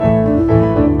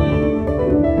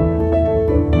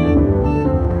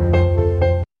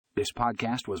This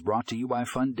podcast was brought to you by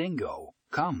Fundingo.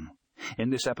 Come.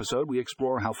 In this episode, we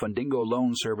explore how Fundingo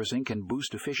loan servicing can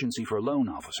boost efficiency for loan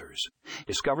officers.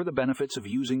 Discover the benefits of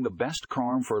using the best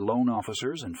CRM for loan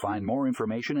officers and find more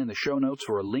information in the show notes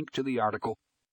for a link to the article